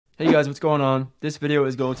Hey guys, what's going on? This video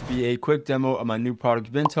is going to be a quick demo of my new product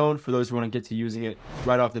VINTONE for those who want to get to using it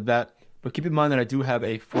right off the bat. But keep in mind that I do have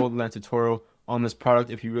a full-length tutorial on this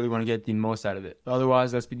product if you really want to get the most out of it.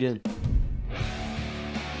 Otherwise, let's begin. So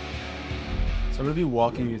I'm going to be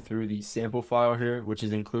walking you through the sample file here, which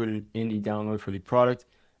is included in the download for the product.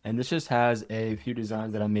 And this just has a few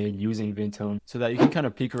designs that I made using VINTONE so that you can kind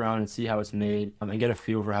of peek around and see how it's made and get a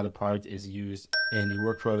feel for how the product is used and the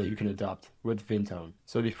workflow that you can adopt with VINTONE.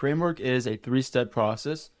 So the framework is a 3-step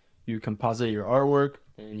process. You composite your artwork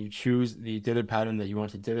and you choose the dither pattern that you want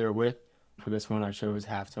to dither with. For this one, I chose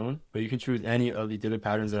halftone, but you can choose any of the dither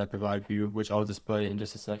patterns that I provide for you, which I'll display in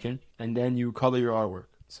just a second. And then you color your artwork.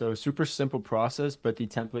 So super simple process, but the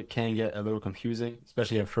template can get a little confusing,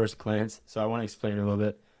 especially at first glance. So I want to explain a little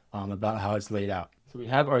bit about how it's laid out. So we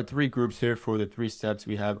have our 3 groups here for the 3 steps.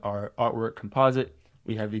 We have our artwork composite,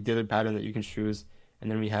 we have the dither pattern that you can choose,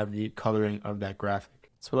 and then we have the coloring of that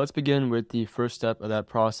graphic. So let's begin with the first step of that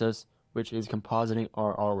process, which is compositing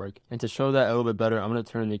our artwork. And to show that a little bit better, I'm going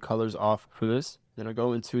to turn the colors off for this. Then I'll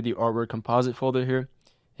go into the artwork composite folder here.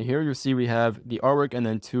 And here you'll see we have the artwork and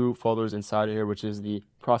then 2 folders inside of here, which is the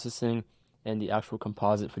processing and the actual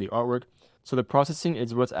composite for the artwork. So the processing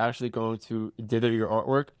is what's actually going to dither your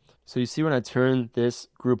artwork. So you see when I turn this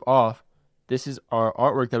group off, this is our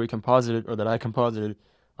artwork that we composited, or that I composited,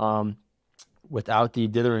 without the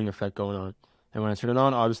dithering effect going on. And when I turn it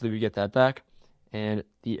on, obviously we get that back. And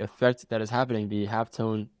the effect that is happening, the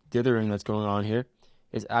halftone dithering that's going on here,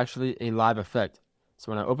 is actually a live effect.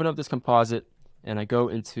 So when I open up this composite and I go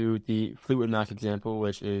into the Fleetwood Mac example,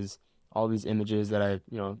 which is all these images that I,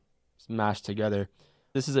 mashed together,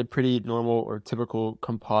 this is a pretty normal or typical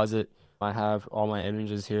composite. I have all my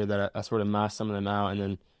images here that I sort of masked some of them out and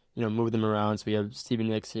then, move them around. So we have Stevie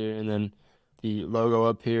Nicks here and then the logo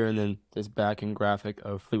up here and then this backing graphic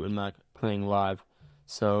of Fleetwood Mac playing live.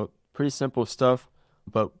 So pretty simple stuff.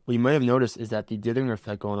 But what you might have noticed is that the dithering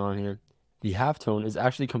effect going on here, the halftone, is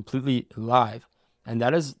actually completely live. And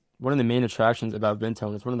that is one of the main attractions about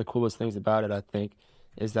VINTONE. It's one of the coolest things about it, I think,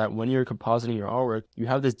 is that when you're compositing your artwork, you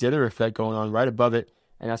have this dither effect going on right above it,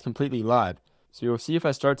 and that's completely live. So you'll see if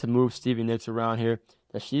I start to move Stevie Nicks around here,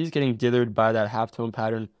 that she's getting dithered by that halftone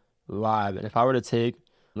pattern live. And if I were to take,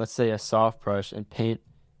 let's say, a soft brush and paint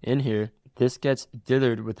in here, this gets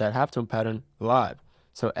dithered with that halftone pattern live.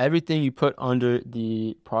 So everything you put under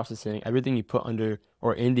the processing, everything you put under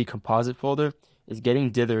or in the composite folder is getting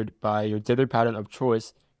dithered by your dither pattern of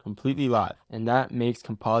choice completely live. And that makes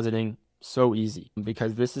compositing so easy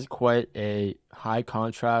because this is quite a high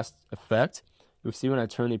contrast effect. You'll see when I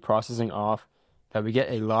turn the processing off that we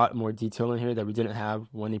get a lot more detail in here that we didn't have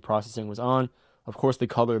when the processing was on. Of course, the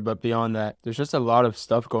color, but beyond that, there's just a lot of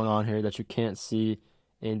stuff going on here that you can't see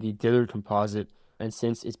in the dithered composite. And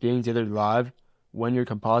since it's being dithered live, when you're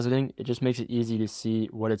compositing, it just makes it easy to see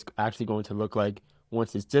what it's actually going to look like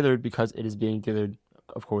once it's dithered because it is being dithered,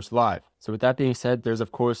 of course, live. So with that being said, there's,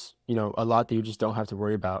 of course, a lot that you just don't have to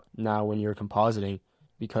worry about now when you're compositing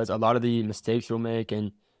because a lot of the mistakes you'll make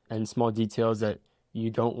and small details that you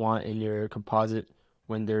don't want in your composite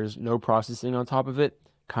when there's no processing on top of it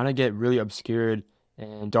kind of get really obscured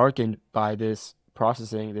and darkened by this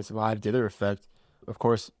processing, this live dither effect. Of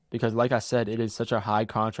course, because like I said, it is such a high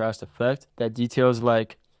contrast effect that details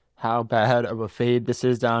like how bad of a fade this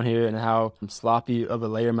is down here and how sloppy of a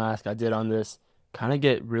layer mask I did on this kind of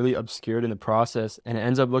get really obscured in the process, and it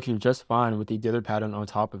ends up looking just fine with the dither pattern on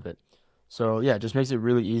top of it. So yeah, it just makes it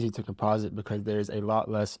really easy to composite because there's a lot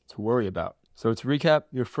less to worry about. So to recap,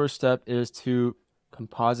 your first step is to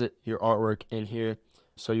composite your artwork in here.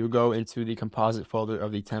 So you'll go into the composite folder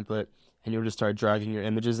of the template and you'll just start dragging your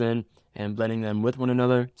images in and blending them with one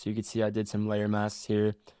another. So you can see I did some layer masks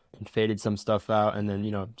here and faded some stuff out and then,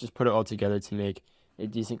 just put it all together to make a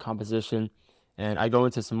decent composition. And I go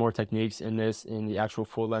into some more techniques in this in the actual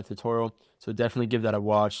full-length tutorial. So definitely give that a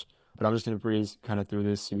watch. But I'm just going to breeze kind of through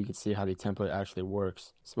this so you can see how the template actually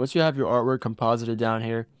works. So once you have your artwork composited down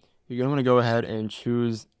here, you're going to want to go ahead and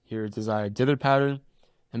choose your desired dither pattern.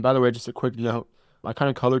 And by the way, just a quick note, I kind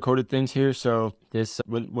of color-coded things here. So this,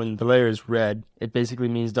 when the layer is red, it basically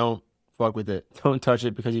means don't fuck with it. Don't touch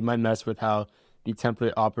it because you might mess with how the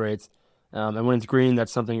template operates. And when it's green,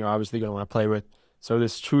 that's something you're obviously going to want to play with. So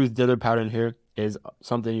this choose dither pattern here is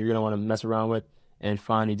something you're going to want to mess around with and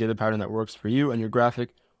find a dither pattern that works for you and your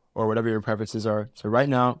graphic or whatever your preferences are. So right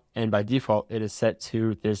now, and by default, it is set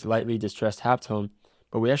to this lightly distressed halftone,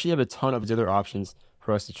 but we actually have a ton of dither options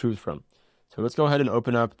for us to choose from. So let's go ahead and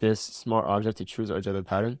open up this smart object to choose our dither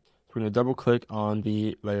pattern. So we're going to double click on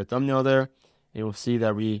the layer thumbnail there, and you'll see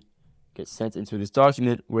that we get sent into this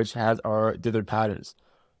document which has our dithered patterns.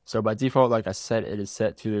 So by default, like I said, it is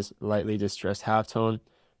set to this lightly distressed halftone.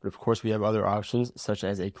 But of course, we have other options such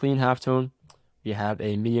as a clean halftone. We have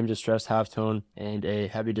a medium distressed halftone and a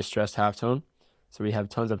heavy distressed halftone. So we have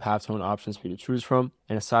tons of halftone options for you to choose from.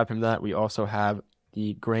 And aside from that, we also have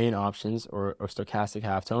the grain options or stochastic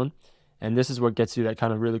halftone. And this is what gets you that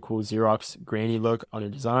kind of really cool Xerox grainy look on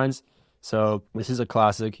your designs. So this is a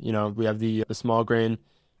classic. You know, we have the small grain,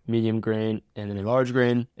 medium grain, and then a large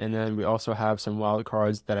grain. And then we also have some wild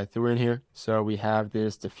cards that I threw in here. So we have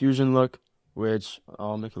this diffusion look, which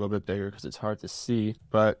I'll make a little bit bigger because it's hard to see.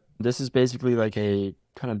 But this is basically like a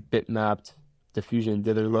kind of bitmapped diffusion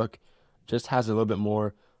dither look. Just has a little bit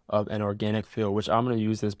more of an organic feel, which I'm going to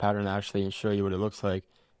use this pattern actually and show you what it looks like.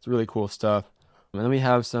 It's really cool stuff. And then we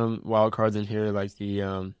have some wild cards in here, like the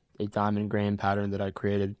a diamond grain pattern that I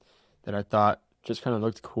created that I thought just kind of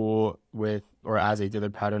looked cool with or as a dither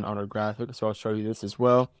pattern on our graphic. So I'll show you this as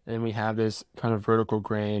well. And we have this kind of vertical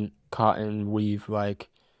grain cotton weave like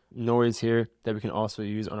noise here that we can also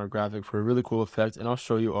use on our graphic for a really cool effect, and I'll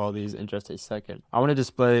show you all these in just a second. I want to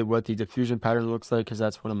display what the diffusion pattern looks like because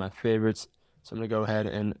that's one of my favorites. So I'm going to go ahead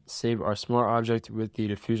and save our smart object with the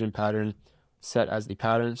diffusion pattern set as the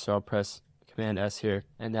pattern. So I'll press Command S here,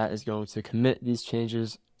 and that is going to commit these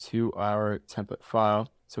changes to our template file.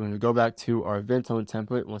 So when we go back to our VINTONE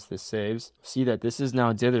template, once this saves, see that this is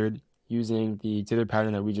now dithered using the dither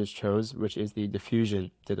pattern that we just chose, which is the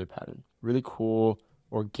diffusion dither pattern. Really cool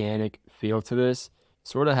organic feel to this.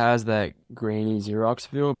 Sort of has that grainy Xerox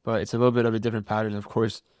feel, but it's a little bit of a different pattern. Of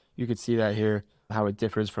course, you could see that here, how it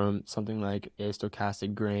differs from something like a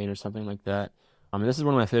stochastic grain or something like that. This is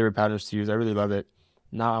one of my favorite patterns to use. I really love it.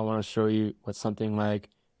 Now I want to show you what something like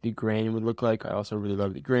the grain would look like. I also really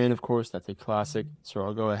love the grain, of course. That's a classic. So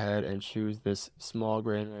I'll go ahead and choose this small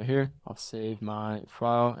grain right here. I'll save my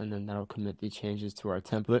file, and then that'll commit the changes to our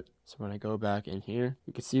template. So when I go back in here,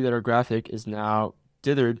 you can see that our graphic is now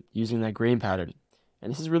dithered using that grain pattern.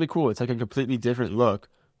 And this is really cool. It's like a completely different look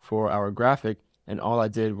for our graphic, and all I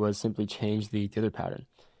did was simply change the dither pattern.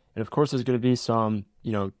 And of course, there's going to be some,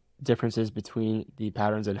 differences between the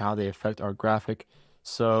patterns and how they affect our graphic.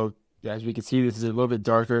 So as we can see, this is a little bit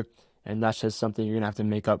darker, and that's just something you're going to have to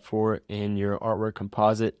make up for in your artwork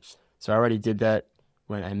composite. So I already did that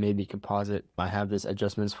when I made the composite. I have this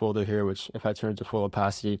adjustments folder here, which if I turn it to full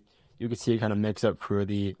opacity, you can see it kind of mix up for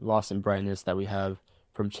the loss in brightness that we have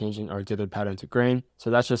from changing our dither pattern to grain.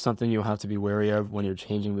 So that's just something you'll have to be wary of when you're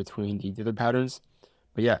changing between the dither patterns.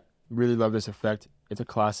 But yeah, really love this effect. It's a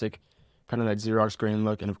classic, kind of that Xerox grain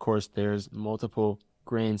look. And of course, there's multiple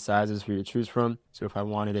grain sizes for you to choose from. So if I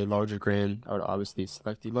wanted a larger grain, I would obviously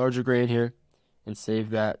select the larger grain here and save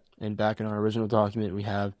that. And back in our original document, we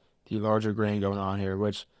have the larger grain going on here,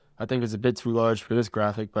 which I think is a bit too large for this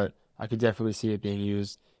graphic, but I could definitely see it being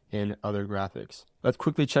used in other graphics. Let's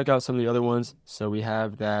quickly check out some of the other ones. So we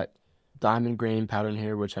have that diamond grain pattern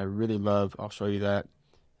here, which I really love. I'll show you that.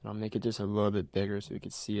 And I'll make it just a little bit bigger so you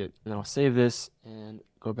can see it. And I'll save this and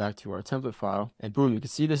go back to our template file. And boom, you can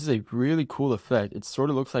see this is a really cool effect. It sort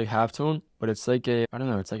of looks like halftone, but it's like a, I don't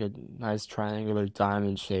know, it's like a nice triangular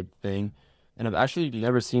diamond shaped thing. And I've actually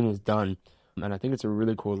never seen this done. And I think it's a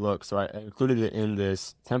really cool look. So I included it in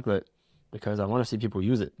this template because I want to see people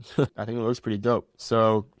use it. I think it looks pretty dope.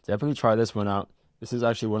 So definitely try this one out. This is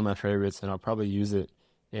actually one of my favorites, and I'll probably use it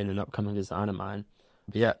in an upcoming design of mine.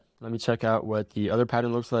 But yeah, let me check out what the other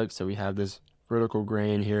pattern looks like. So we have this vertical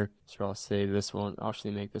grain here. So I'll save this one. I'll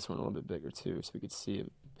actually make this one a little bit bigger too so we could see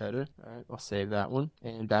it better. All right, I'll save that one.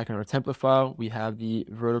 And back in our template file, we have the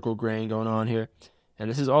vertical grain going on here. And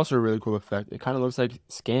this is also a really cool effect. It kind of looks like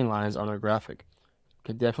scan lines on our graphic.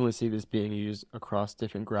 Could definitely see this being used across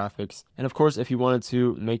different graphics. And of course, if you wanted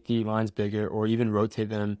to make the lines bigger or even rotate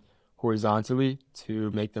them horizontally to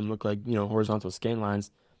make them look like, horizontal scan lines,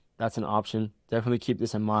 that's an option. Definitely keep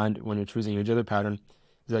this in mind when you're choosing your dither pattern,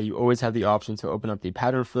 is that you always have the option to open up the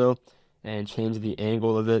pattern fill and change the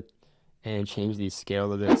angle of it and change the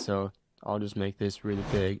scale of it. So I'll just make this really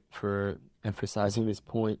big for emphasizing this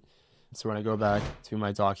point. So when I go back to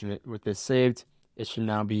my document with this saved, it should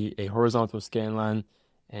now be a horizontal scan line,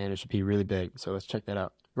 and it should be really big. So let's check that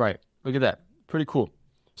out. Right, look at that. Pretty cool.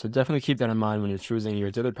 So definitely keep that in mind when you're choosing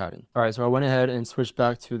your dither pattern. All right, so I went ahead and switched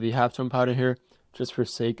back to the halftone pattern here, just for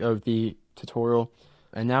sake of the tutorial.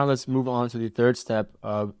 And now let's move on to the third step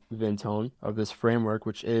of VINTONE, of this framework,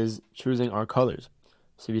 which is choosing our colors.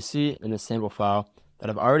 So you see in the sample file that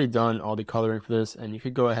I've already done all the coloring for this, and you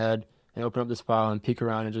could go ahead and open up this file and peek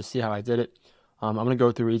around and just see how I did it. I'm going to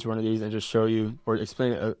go through each one of these and just show you or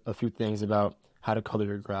explain a few things about how to color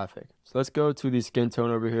your graphic. So let's go to the skin tone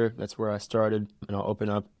over here. That's where I started, and I'll open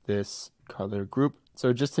up this color group.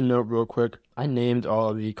 So just to note real quick, I named all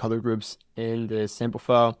of the color groups in the sample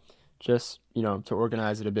file just, to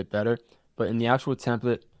organize it a bit better. But in the actual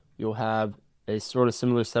template, you'll have a sort of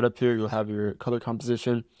similar setup here. You'll have your color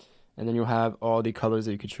composition, and then you'll have all the colors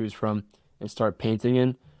that you could choose from and start painting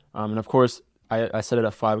in. And of course, I set it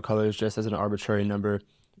at 5 colors just as an arbitrary number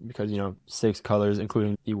because, 6 colors,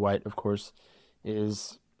 including the white, of course,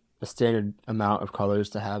 is a standard amount of colors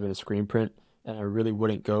to have in a screen print, and I really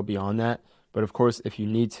wouldn't go beyond that. But of course, if you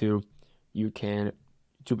need to, you can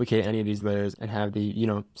duplicate any of these layers and have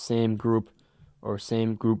the, same group or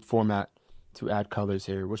same group format to add colors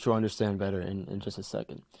here, which you'll understand better in just a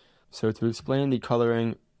second. So to explain the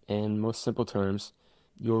coloring in most simple terms,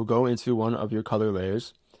 you'll go into one of your color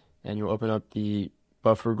layers and you'll open up the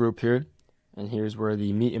buffer group here. And here's where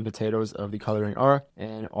the meat and potatoes of the coloring are.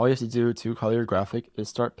 And all you have to do to color your graphic is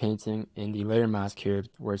start painting in the layer mask here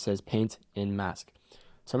where it says paint in mask.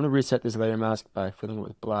 So I'm going to reset this layer mask by filling it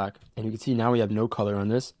with black. And you can see now we have no color on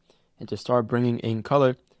this. And to start bringing in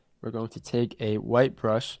color, we're going to take a white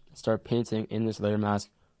brush and start painting in this layer mask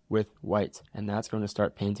with white. And that's going to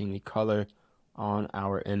start painting the color on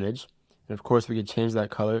our image. And of course, we can change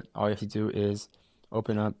that color. All you have to do is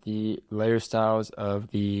open up the layer styles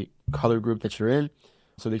of the color group that you're in.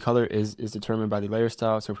 So the color is determined by the layer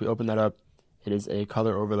style. So if we open that up, it is a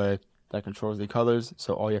color overlay that controls the colors.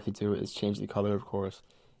 So all you have to do is change the color, of course,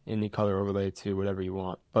 in the color overlay to whatever you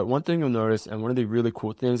want. But one thing you'll notice, and one of the really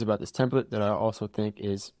cool things about this template that I also think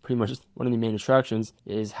is pretty much one of the main attractions,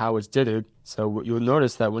 is how it's dithered. So you'll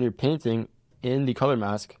notice that when you're painting in the color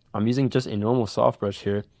mask, I'm using just a normal soft brush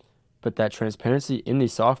here, but that transparency in the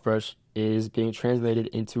soft brush is being translated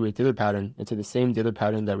into a dither pattern, into the same dither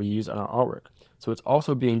pattern that we use on our artwork. So it's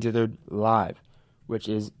also being dithered live, which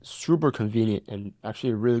is super convenient and actually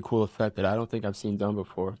a really cool effect that I don't think I've seen done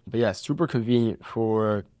before. But yeah, super convenient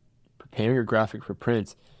for preparing your graphic for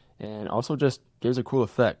print, and also just gives a cool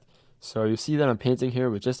effect. So you see that I'm painting here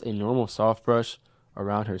with just a normal soft brush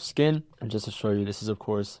around her skin. And just to show you, this is of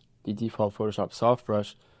course the default Photoshop soft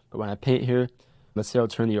brush. But when I paint here, let's say I'll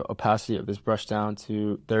turn the opacity of this brush down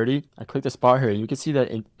to 30. I click the spot here and you can see that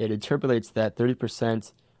it interpolates that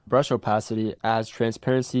 30% brush opacity as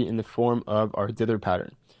transparency in the form of our dither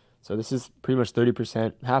pattern. So this is pretty much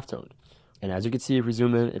 30% half-toned. And as you can see, if we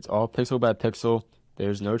zoom in, it's all pixel by pixel.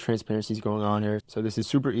 There's no transparencies going on here. So this is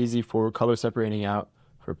super easy for color separating out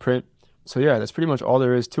for print. So yeah, that's pretty much all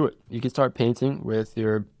there is to it. You can start painting with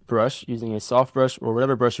your brush using a soft brush or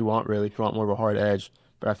whatever brush you want really if you want more of a hard edge.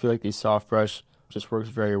 But I feel like the soft brush just works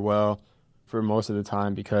very well for most of the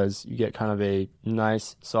time because you get kind of a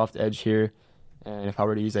nice soft edge here. And if I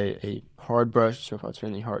were to use a hard brush, so if I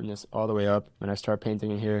turn the hardness all the way up when I start painting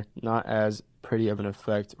in here, not as pretty of an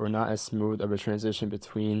effect or not as smooth of a transition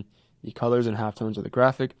between the colors and halftones of the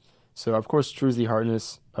graphic. So of course choose the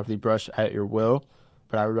hardness of the brush at your will,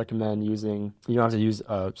 but I would recommend using, you don't have to use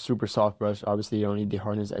a super soft brush, obviously you don't need the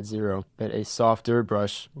hardness at 0, but a softer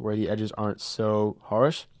brush where the edges aren't so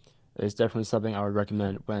harsh is definitely something I would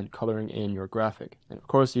recommend when coloring in your graphic. And of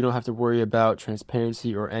course you don't have to worry about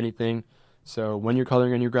transparency or anything. So when you're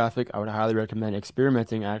coloring in your graphic, I would highly recommend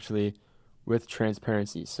experimenting actually with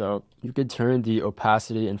transparency. So you could turn the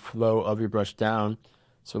opacity and flow of your brush down.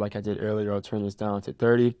 So like I did earlier, I'll turn this down to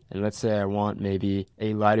 30. And let's say I want maybe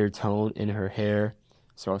a lighter tone in her hair.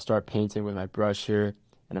 So I'll start painting with my brush here.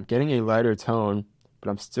 And I'm getting a lighter tone, but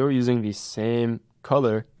I'm still using the same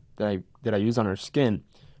color that I use on her skin.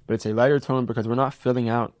 But it's a lighter tone because we're not filling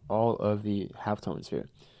out all of the halftones here.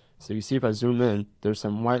 So you see if I zoom in, there's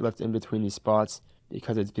some white left in between these spots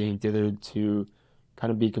because it's being dithered to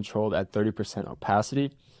kind of be controlled at 30%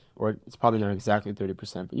 opacity, or it's probably not exactly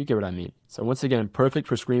 30%, but you get what I mean. So once again, perfect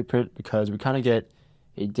for screen print because we kind of get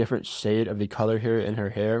a different shade of the color here in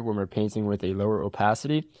her hair when we're painting with a lower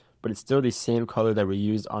opacity, but it's still the same color that we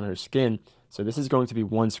used on her skin. So this is going to be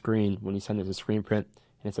one screen when you send it to screen print,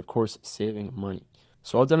 and it's of course saving money.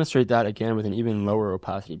 So I'll demonstrate that again with an even lower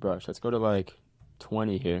opacity brush. Let's go to like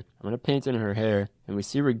 20 here. I'm going to paint in her hair, and we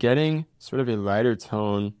see we're getting sort of a lighter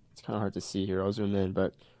tone. It's kind of hard to see here. I'll zoom in,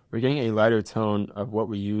 but we're getting a lighter tone of what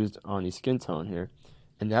we used on the skin tone here.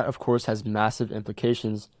 And that, of course, has massive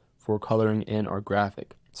implications for coloring in our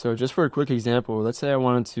graphic. So just for a quick example, let's say I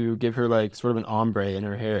wanted to give her like sort of an ombre in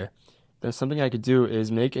her hair. Then something I could do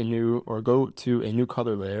is make a new, or go to a new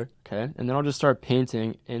color layer, okay? And then I'll just start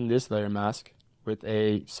painting in this layer mask with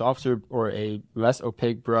a softer or a less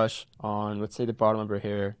opaque brush on, let's say, the bottom of her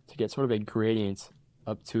hair to get sort of a gradient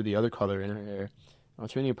up to the other color in her hair. I'll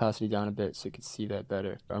turn the opacity down a bit so you can see that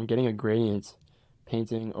better. I'm getting a gradient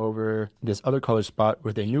painting over this other color spot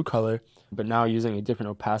with a new color, but now using a different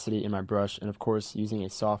opacity in my brush, and of course using a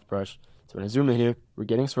soft brush So when I zoom in here, we're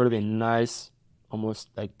getting sort of a nice, almost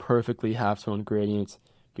like perfectly half-tone gradient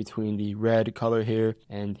between the red color here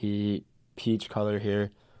and the peach color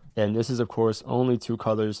here. And this is of course only 2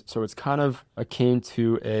 colors, so it's kind of akin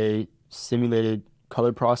to a simulated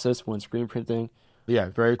color process when screen printing. But yeah,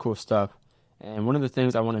 very cool stuff. And one of the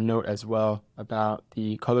things I want to note as well about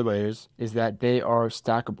the color layers is that they are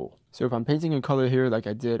stackable. So if I'm painting a color here like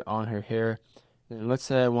I did on her hair, then let's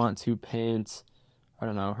say I want to paint, I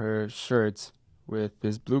don't know, her shirt with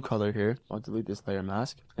this blue color here. I'll delete this layer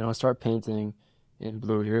mask and I'll start painting in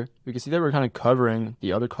blue here. We can see that we're kind of covering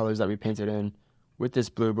the other colors that we painted in with this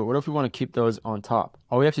blue, but what if we want to keep those on top?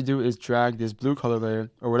 All we have to do is drag this blue color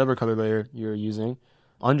layer, or whatever color layer you're using,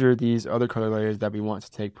 under these other color layers that we want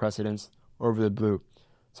to take precedence over the blue.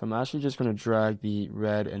 So I'm actually just going to drag the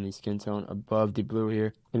red and the skin tone above the blue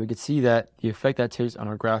here, and we can see that the effect that takes on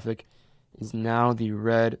our graphic is now the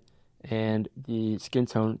red and the skin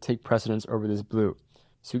tone take precedence over this blue.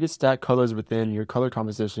 So you can stack colors within your color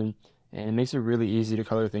composition, and it makes it really easy to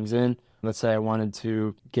color things in. Let's say I wanted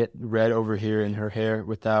to get red over here in her hair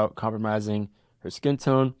without compromising her skin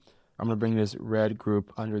tone. I'm going to bring this red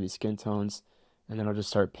group under the skin tones, and then I'll just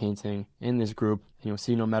start painting in this group. And you'll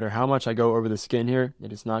see no matter how much I go over the skin here,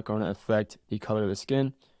 it is not going to affect the color of the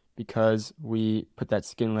skin because we put that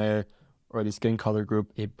skin layer or the skin color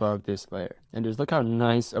group above this layer. And just look how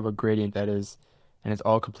nice of a gradient that is, and it's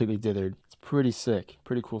all completely dithered. It's pretty sick,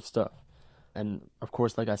 pretty cool stuff. And of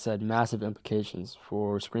course, like I said, massive implications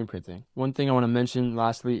for screen printing. One thing I want to mention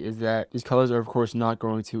lastly is that these colors are of course not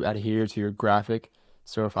going to adhere to your graphic.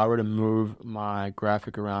 So if I were to move my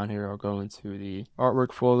graphic around here, I'll go into the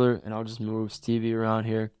artwork folder and I'll just move Stevie around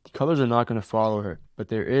here. The colors are not going to follow her, but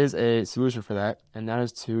there is a solution for that, and that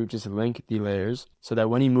is to just link the layers so that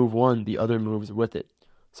when you move one, the other moves with it.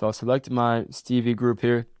 So I'll select my Stevie group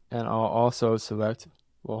here, and I'll also select,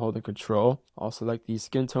 while holding Control, I'll select the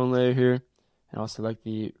skin tone layer here, and I'll select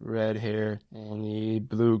the red hair and the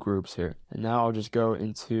blue groups here. And now I'll just go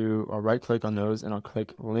into, I'll right click on those and I'll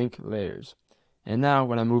click link layers. And now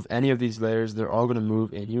when I move any of these layers, they're all going to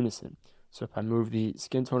move in unison. So if I move the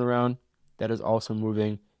skin tone around, that is also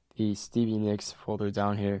moving the Stevie Nicks folder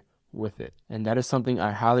down here with it. And that is something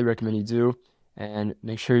I highly recommend you do. And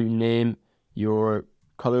make sure you name your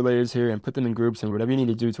color layers here and put them in groups and whatever you need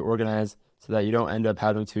to do to organize so that you don't end up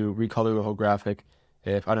having to recolor the whole graphic.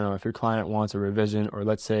 If, I don't know, if your client wants a revision, or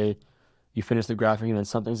let's say you finish the graphic and then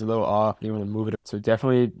something's a little off and you want to move it. So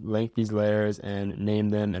definitely link these layers and name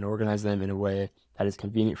them and organize them in a way that is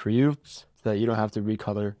convenient for you so that you don't have to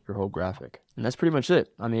recolor your whole graphic. And that's pretty much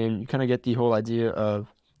it. I mean, you kind of get the whole idea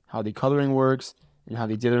of how the coloring works and how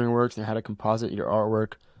the dithering works and how to composite your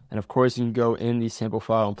artwork. And of course, you can go in the sample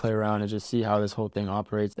file and play around and just see how this whole thing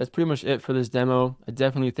operates. That's pretty much it for this demo. I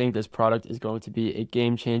definitely think this product is going to be a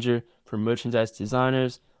game changer for merchandise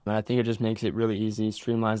designers. And I think it just makes it really easy,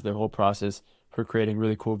 streamlines the whole process for creating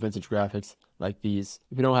really cool vintage graphics like these.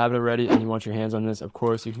 If you don't have it already and you want your hands on this, of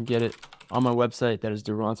course, you can get it on my website. That is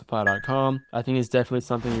durantapply.com. I think it's definitely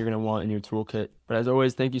something you're going to want in your toolkit. But as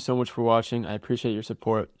always, thank you so much for watching. I appreciate your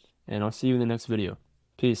support, and I'll see you in the next video.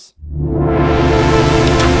 Peace.